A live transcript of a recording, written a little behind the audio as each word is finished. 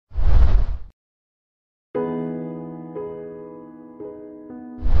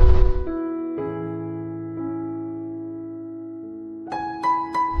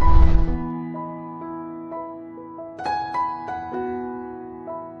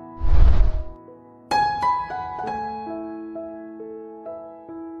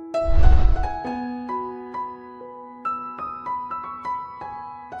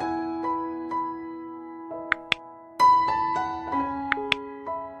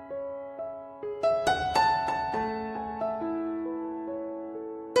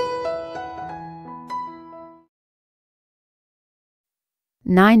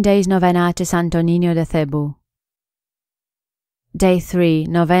9 days Novena to Santo Niño de Cebu. Day 3.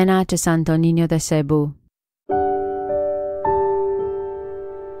 Novena to Santo Niño de Cebu.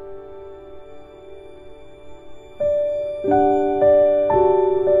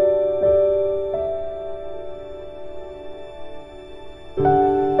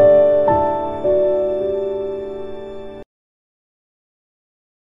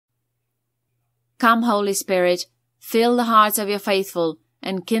 Come, Holy Spirit, fill the hearts of your faithful,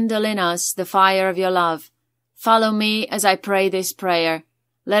 and kindle in us the fire of your love. Follow me as I pray this prayer.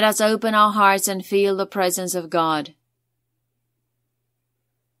 Let us open our hearts and feel the presence of God.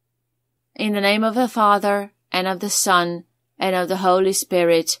 In the name of the Father, and of the Son, and of the Holy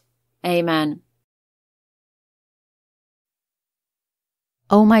Spirit. Amen.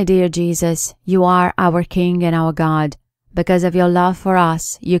 O my dear Jesus, you are our King and our God. Because of your love for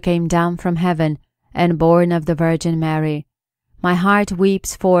us, you came down from heaven and born of the Virgin Mary. My heart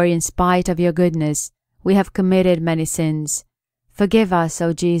weeps, for in spite of your goodness, we have committed many sins. Forgive us,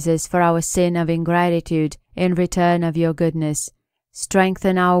 O Jesus, for our sin of ingratitude in return of your goodness.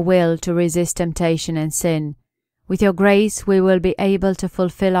 Strengthen our will to resist temptation and sin. With your grace we will be able to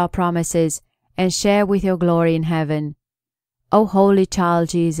fulfill our promises and share with your glory in heaven. O Holy Child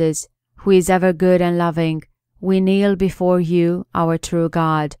Jesus, who is ever good and loving, we kneel before you, our true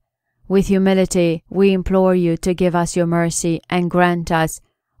God. With humility, we implore you to give us your mercy and grant us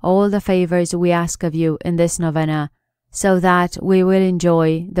all the favors we ask of you in this novena, so that we will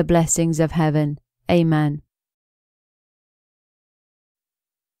enjoy the blessings of heaven. Amen.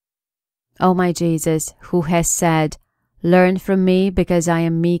 O my Jesus, who has said, "Learn from me, because I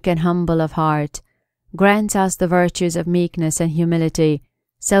am meek and humble of heart," grant us the virtues of meekness and humility,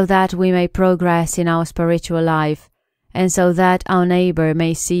 so that we may progress in our spiritual life, and so that our neighbor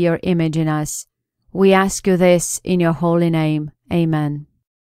may see your image in us. We ask you this in your holy name. Amen.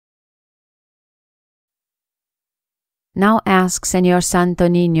 Now ask Señor Santo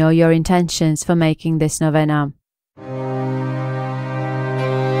Niño your intentions for making this novena.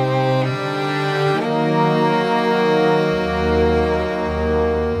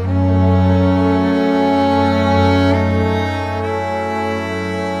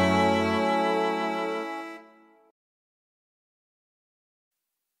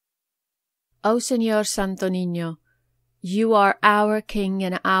 O Señor Santo Niño, you are our King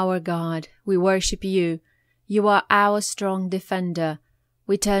and our God. We worship you. You are our strong defender.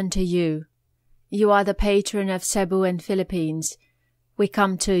 We turn to you. You are the patron of Cebu and Philippines. We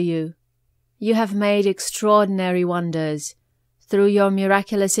come to you. You have made extraordinary wonders. Through your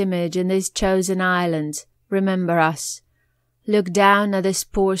miraculous image in these chosen islands, remember us. Look down at this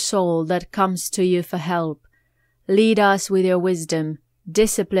poor soul that comes to you for help. Lead us with your wisdom.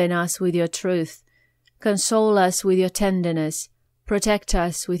 Discipline us with your truth. Console us with your tenderness. Protect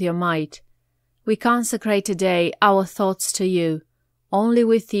us with your might. We consecrate today our thoughts to you. Only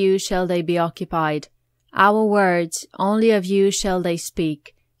with you shall they be occupied. Our words, only of you shall they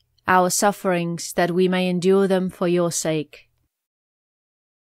speak. Our sufferings, that we may endure them for your sake.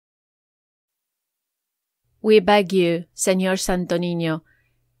 We beg you, Señor Santo Niño,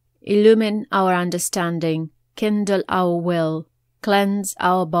 illumine our understanding, kindle our will, cleanse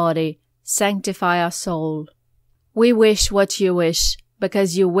our body, sanctify our soul. We wish what you wish,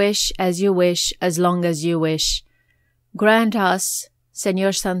 because you wish as long as you wish. Grant us,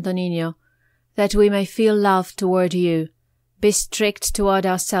 Señor Santo Niño, that we may feel love toward you, be strict toward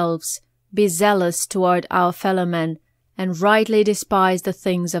ourselves, be zealous toward our fellow men, and rightly despise the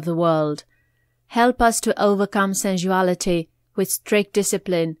things of the world. Help us to overcome sensuality with strict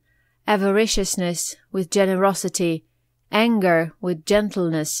discipline, avariciousness with generosity, anger with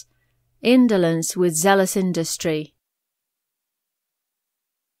gentleness, indolence with zealous industry.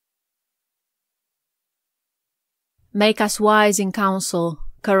 Make us wise in counsel,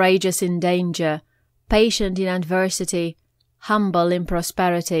 courageous in danger, patient in adversity, humble in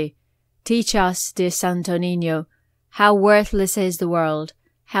prosperity. Teach us, dear Santo Niño, how worthless is the world,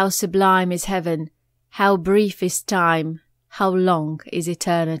 how sublime is heaven, how brief is time, how long is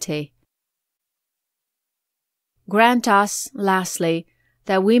eternity. Grant us, lastly,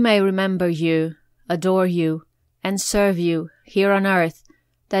 that we may remember you, adore you, and serve you here on earth,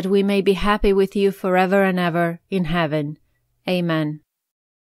 that we may be happy with you forever and ever in heaven. Amen.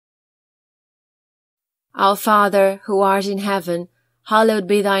 Our Father, who art in heaven, hallowed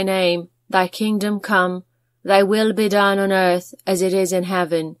be thy name. Thy kingdom come, thy will be done on earth as it is in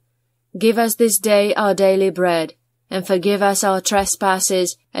heaven. Give us this day our daily bread, and forgive us our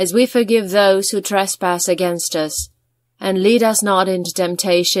trespasses, as we forgive those who trespass against us. And lead us not into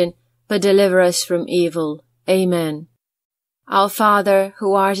temptation, but deliver us from evil. Amen. Our Father,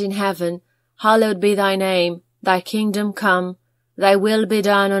 who art in heaven, hallowed be thy name. Thy kingdom come, thy will be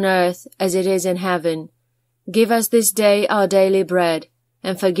done on earth as it is in heaven. Give us this day our daily bread,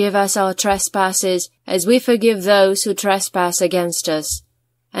 and forgive us our trespasses as we forgive those who trespass against us.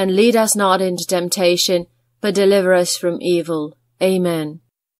 And lead us not into temptation, but deliver us from evil. Amen.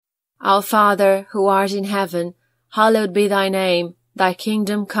 Our Father, who art in heaven, hallowed be thy name. Thy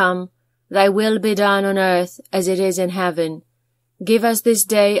kingdom come, thy will be done on earth as it is in heaven. Give us this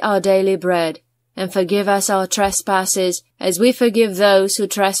day our daily bread, and forgive us our trespasses as we forgive those who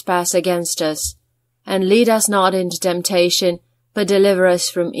trespass against us. And lead us not into temptation, but deliver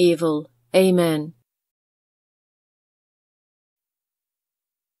us from evil. Amen.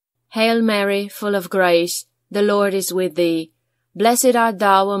 Hail Mary, full of grace, the Lord is with thee. Blessed art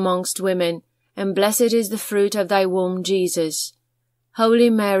thou amongst women, and blessed is the fruit of thy womb, Jesus. Holy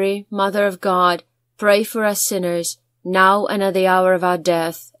Mary, Mother of God, pray for us sinners, now and at the hour of our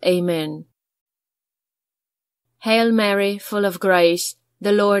death. Amen. Hail Mary, full of grace,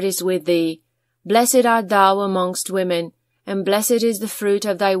 the Lord is with thee. Blessed art thou amongst women, and blessed is the fruit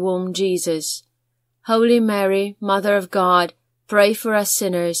of thy womb, Jesus. Holy Mary, Mother of God, pray for us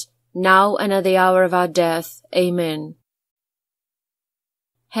sinners, now and at the hour of our death. Amen.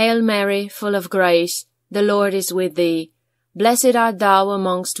 Hail Mary, full of grace, the Lord is with thee. Blessed art thou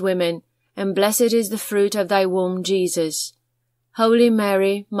amongst women, and blessed is the fruit of thy womb, Jesus. Holy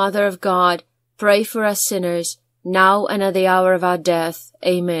Mary, Mother of God, pray for us sinners, now and at the hour of our death.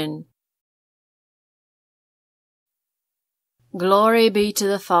 Amen. Glory be to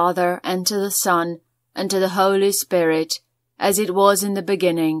the Father, and to the Son, and to the Holy Spirit, as it was in the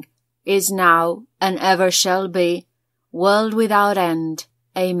beginning, is now, and ever shall be, world without end.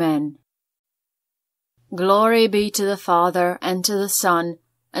 Amen. Glory be to the Father, and to the Son,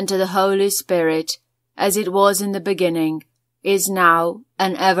 and to the Holy Spirit, as it was in the beginning, is now,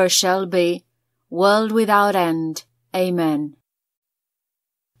 and ever shall be, world without end. Amen.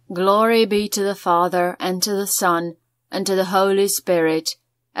 Glory be to the Father, and to the Son, and to the Holy Spirit,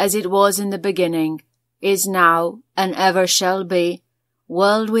 as it was in the beginning, is now, and ever shall be,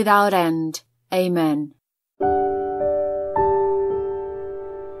 world without end. Amen.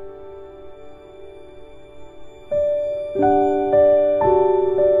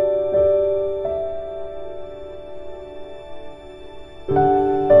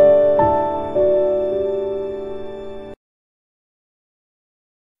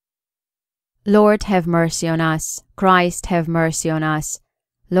 Lord, have mercy on us. Christ, have mercy on us.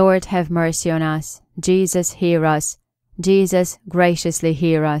 Lord, have mercy on us. Jesus, hear us. Jesus, graciously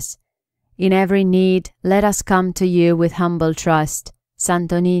hear us. In every need, let us come to you with humble trust.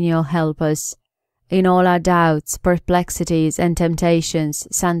 Santo Niño, help us. In all our doubts, perplexities, and temptations,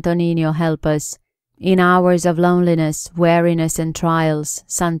 Santo Niño, help us. In hours of loneliness, weariness, and trials,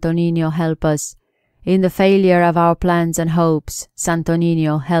 Santo Niño, help us. In the failure of our plans and hopes, Santo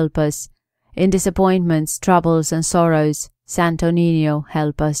Niño, help us. In disappointments, troubles, and sorrows, Santo Niño,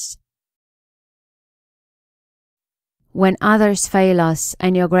 help us. When others fail us,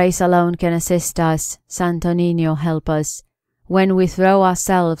 and your grace alone can assist us, Santo Niño, help us. When we throw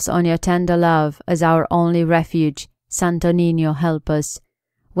ourselves on your tender love as our only refuge, Santo Niño, help us.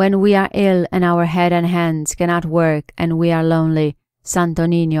 When we are ill and our head and hands cannot work and we are lonely, Santo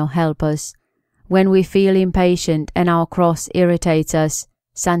Niño, help us. When we feel impatient and our cross irritates us,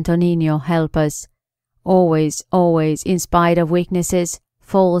 Santo Niño, help us. Always, always, in spite of weaknesses,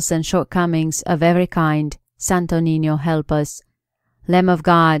 faults and shortcomings of every kind, Santo Niño, help us. Lamb of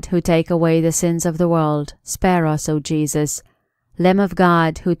God, who take away the sins of the world, spare us, O Jesus. Lamb of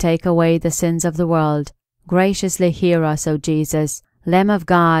God, who take away the sins of the world, graciously hear us, O Jesus. Lamb of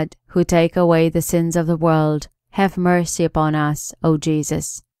God, who take away the sins of the world, have mercy upon us, O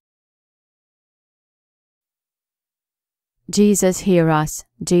Jesus. Jesus, hear us.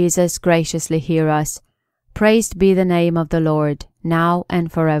 Jesus, graciously hear us. Praised be the name of the Lord, now and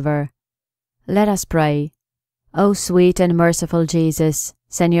forever. Let us pray. O sweet and merciful Jesus,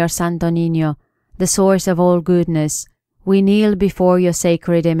 Señor Santo Niño, the source of all goodness, we kneel before your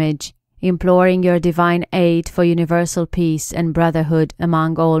sacred image, imploring your divine aid for universal peace and brotherhood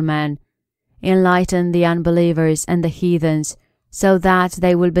among all men. Enlighten the unbelievers and the heathens, so that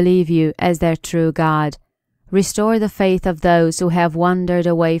they will believe you as their true God. Restore the faith of those who have wandered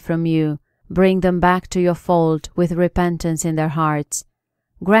away from you. Bring them back to your fold with repentance in their hearts.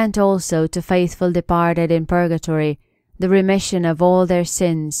 Grant also to faithful departed in purgatory the remission of all their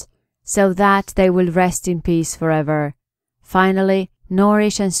sins, so that they will rest in peace forever. Finally,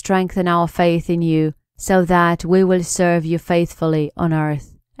 nourish and strengthen our faith in you, so that we will serve you faithfully on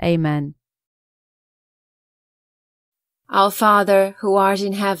earth. Amen. Our Father, who art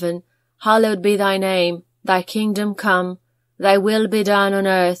in heaven, hallowed be thy name. Thy kingdom come, thy will be done on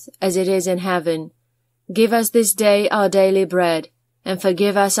earth as it is in heaven. Give us this day our daily bread, and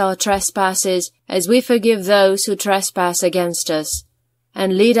forgive us our trespasses as we forgive those who trespass against us.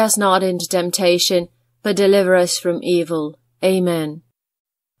 And lead us not into temptation, but deliver us from evil. Amen.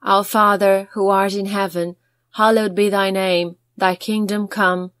 Our Father, who art in heaven, hallowed be thy name. Thy kingdom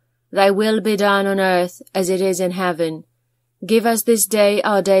come, thy will be done on earth as it is in heaven. Give us this day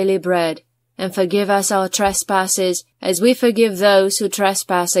our daily bread, and forgive us our trespasses as we forgive those who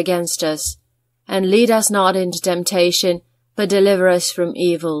trespass against us. And lead us not into temptation, but deliver us from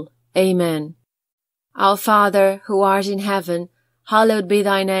evil. Amen. Our Father, who art in heaven, hallowed be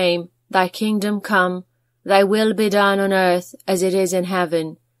thy name. Thy kingdom come, thy will be done on earth as it is in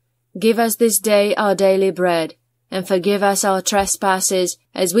heaven. Give us this day our daily bread, and forgive us our trespasses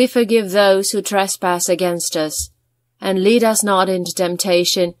as we forgive those who trespass against us. And lead us not into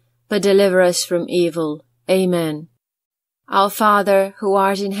temptation, but deliver us from evil. Amen. Our Father, who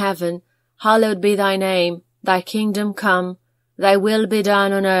art in heaven, hallowed be thy name. Thy kingdom come, thy will be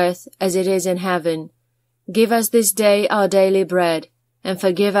done on earth as it is in heaven. Give us this day our daily bread, and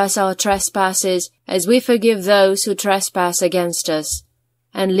forgive us our trespasses as we forgive those who trespass against us.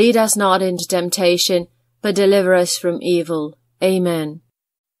 And lead us not into temptation, but deliver us from evil. Amen.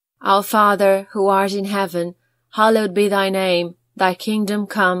 Our Father, who art in heaven, hallowed be thy name. Thy kingdom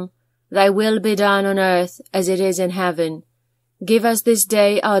come, thy will be done on earth as it is in heaven. Give us this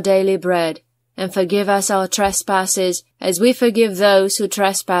day our daily bread, and forgive us our trespasses as we forgive those who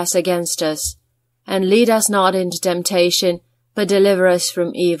trespass against us. And lead us not into temptation, but deliver us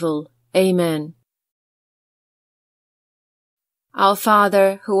from evil. Amen. Our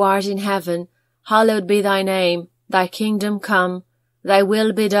Father, who art in heaven, hallowed be thy name. Thy kingdom come, thy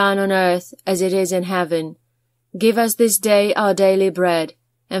will be done on earth as it is in heaven. Give us this day our daily bread,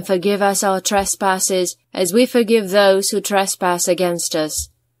 and forgive us our trespasses as we forgive those who trespass against us.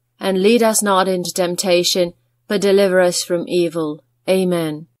 And lead us not into temptation, but deliver us from evil.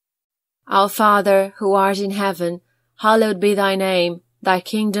 Amen. Our Father, who art in heaven, hallowed be thy name. Thy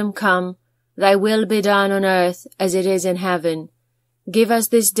kingdom come, thy will be done on earth as it is in heaven. Give us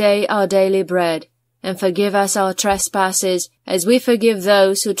this day our daily bread, and forgive us our trespasses as we forgive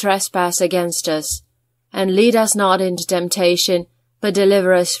those who trespass against us. And lead us not into temptation, but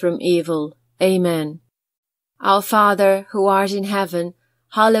deliver us from evil. Amen. Our Father, who art in heaven,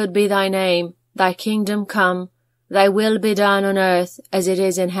 hallowed be thy name. Thy kingdom come, thy will be done on earth as it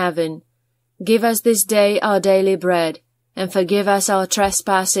is in heaven. Give us this day our daily bread, and forgive us our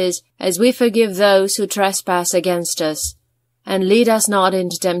trespasses as we forgive those who trespass against us. And lead us not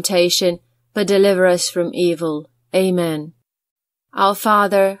into temptation, but deliver us from evil. Amen. Our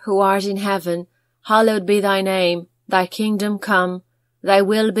Father, who art in heaven, hallowed be thy name. Thy kingdom come, thy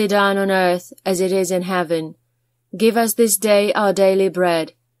will be done on earth as it is in heaven. Give us this day our daily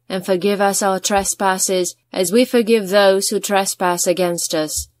bread, and forgive us our trespasses as we forgive those who trespass against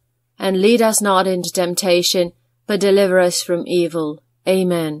us. And lead us not into temptation, but deliver us from evil.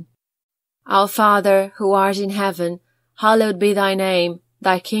 Amen. Our Father, who art in heaven, hallowed be thy name.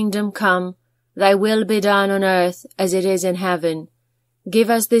 Thy kingdom come, thy will be done on earth as it is in heaven.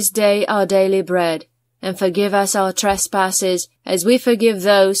 Give us this day our daily bread, and forgive us our trespasses as we forgive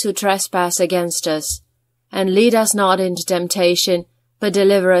those who trespass against us. And lead us not into temptation, but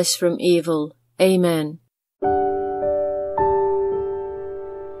deliver us from evil. Amen.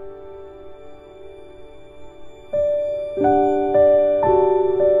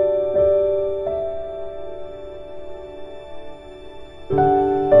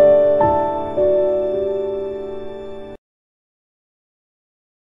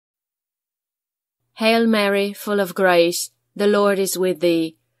 Hail Mary, full of grace, the Lord is with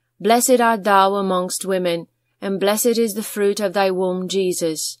thee. Blessed art thou amongst women, and blessed is the fruit of thy womb,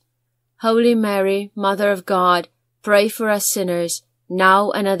 Jesus. Holy Mary, Mother of God, pray for us sinners,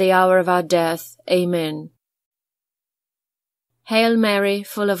 now and at the hour of our death. Amen. Hail Mary,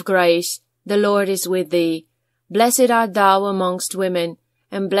 full of grace, the Lord is with thee. Blessed art thou amongst women,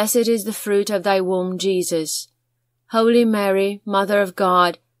 and blessed is the fruit of thy womb, Jesus. Holy Mary, Mother of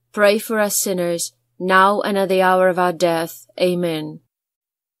God, pray for us sinners, now and at the hour of our death. Amen.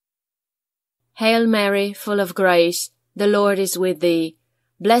 Hail Mary, full of grace, the Lord is with thee.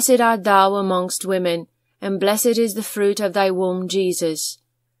 Blessed art thou amongst women, and blessed is the fruit of thy womb, Jesus.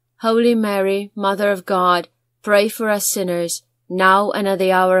 Holy Mary, Mother of God, pray for us sinners, now and at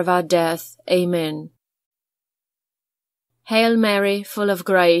the hour of our death. Amen. Hail Mary, full of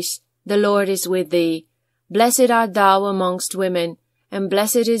grace, the Lord is with thee. Blessed art thou amongst women, and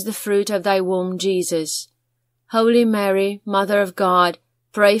blessed is the fruit of thy womb, Jesus. Holy Mary, Mother of God,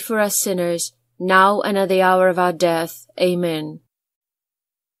 pray for us sinners, now and at the hour of our death. Amen.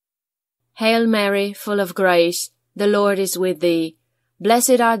 Hail Mary, full of grace, the Lord is with thee.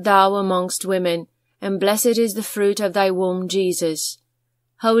 Blessed art thou amongst women, and blessed is the fruit of thy womb, Jesus.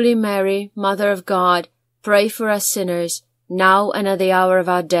 Holy Mary, Mother of God, pray for us sinners, now and at the hour of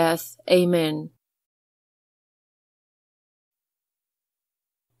our death. Amen.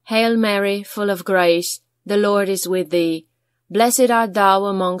 Hail Mary, full of grace, the Lord is with thee. Blessed art thou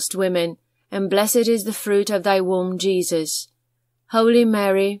amongst women, and blessed is the fruit of thy womb, Jesus. Holy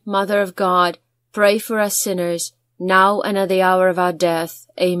Mary, Mother of God, pray for us sinners, now and at the hour of our death.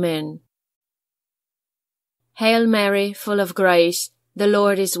 Amen. Hail Mary, full of grace, the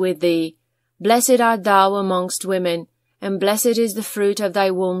Lord is with thee. Blessed art thou amongst women, and blessed is the fruit of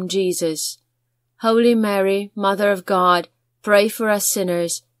thy womb, Jesus. Holy Mary, Mother of God, pray for us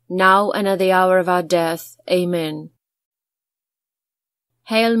sinners, now and at the hour of our death. Amen.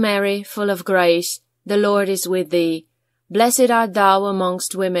 Hail Mary, full of grace, the Lord is with thee. Blessed art thou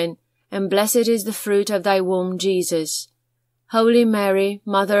amongst women, and blessed is the fruit of thy womb, Jesus. Holy Mary,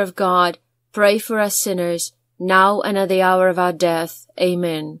 Mother of God, pray for us sinners, now and at the hour of our death.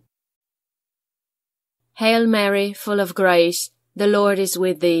 Amen. Hail Mary, full of grace, the Lord is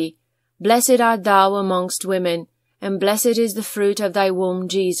with thee. Blessed art thou amongst women, and blessed is the fruit of thy womb,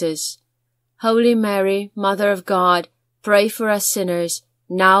 Jesus. Holy Mary, Mother of God, pray for us sinners,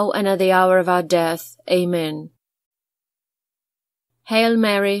 now and at the hour of our death. Amen. Hail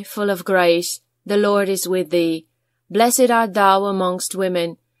Mary, full of grace, the Lord is with thee. Blessed art thou amongst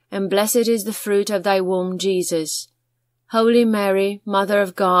women, and blessed is the fruit of thy womb, Jesus. Holy Mary, Mother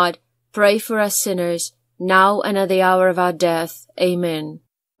of God, pray for us sinners, now and at the hour of our death. Amen.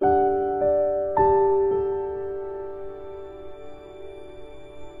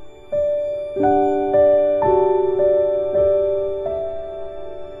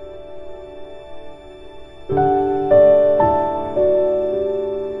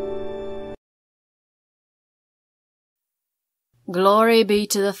 Glory be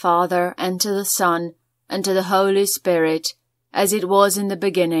to the Father, and to the Son, and to the Holy Spirit, as it was in the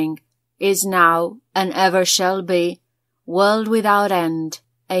beginning, is now, and ever shall be, world without end.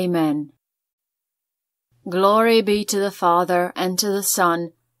 Amen. Glory be to the Father, and to the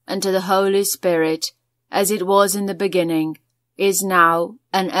Son, and to the Holy Spirit, as it was in the beginning, is now,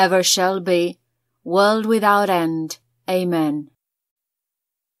 and ever shall be, world without end. Amen.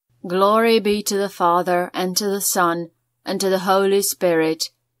 Glory be to the Father, and to the Son, and to the Holy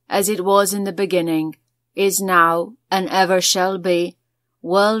Spirit, as it was in the beginning, is now, and ever shall be,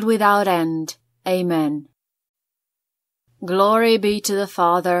 world without end. Amen. Glory be to the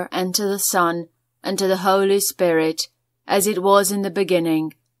Father, and to the Son, and to the Holy Spirit, as it was in the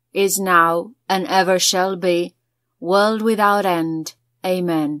beginning, is now, and ever shall be, world without end.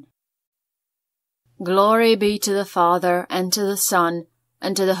 Amen. Glory be to the Father, and to the Son,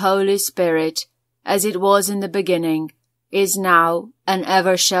 and to the Holy Spirit, as it was in the beginning, is now, and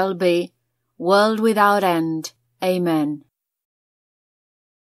ever shall be, world without end. Amen.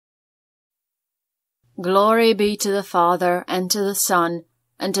 Glory be to the Father, and to the Son,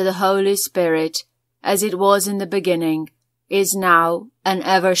 and to the Holy Spirit, as it was in the beginning, is now, and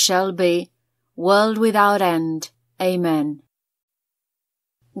ever shall be, world without end. Amen.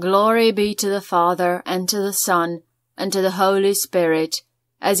 Glory be to the Father, and to the Son, and to the Holy Spirit,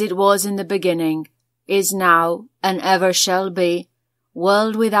 as it was in the beginning, is now, and ever shall be,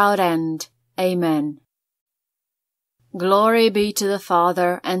 world without end. Amen. Glory be to the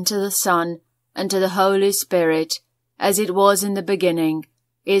Father, and to the Son, and to the Holy Spirit, as it was in the beginning,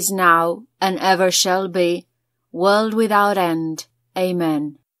 is now, and ever shall be, world without end.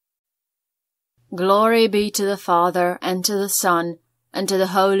 Amen. Glory be to the Father, and to the Son, and to the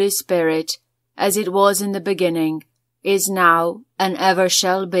Holy Spirit, as it was in the beginning, is now, and ever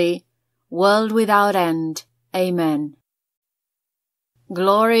shall be, world without end. Amen.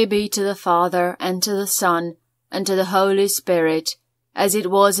 Glory be to the Father, and to the Son, and to the Holy Spirit, as it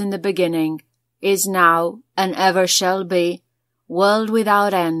was in the beginning, is now, and ever shall be, world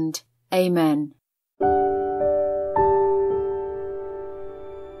without end. Amen.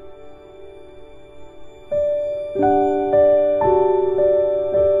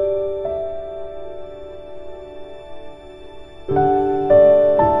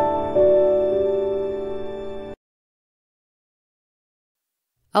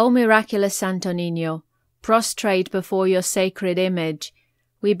 O miraculous Santo Niño, prostrate before your sacred image,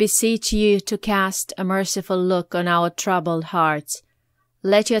 we beseech you to cast a merciful look on our troubled hearts.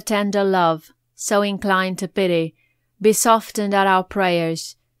 Let your tender love, so inclined to pity, be softened at our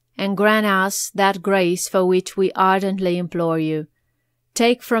prayers, and grant us that grace for which we ardently implore you.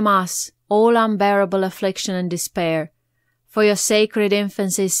 Take from us all unbearable affliction and despair. For your sacred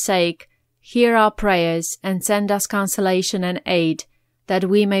infancy's sake, hear our prayers and send us consolation and aid, that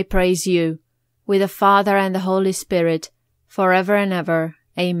we may praise you, with the Father and the Holy Spirit, forever and ever.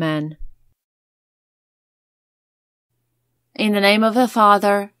 Amen. In the name of the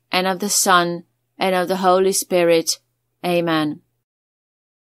Father, and of the Son, and of the Holy Spirit. Amen.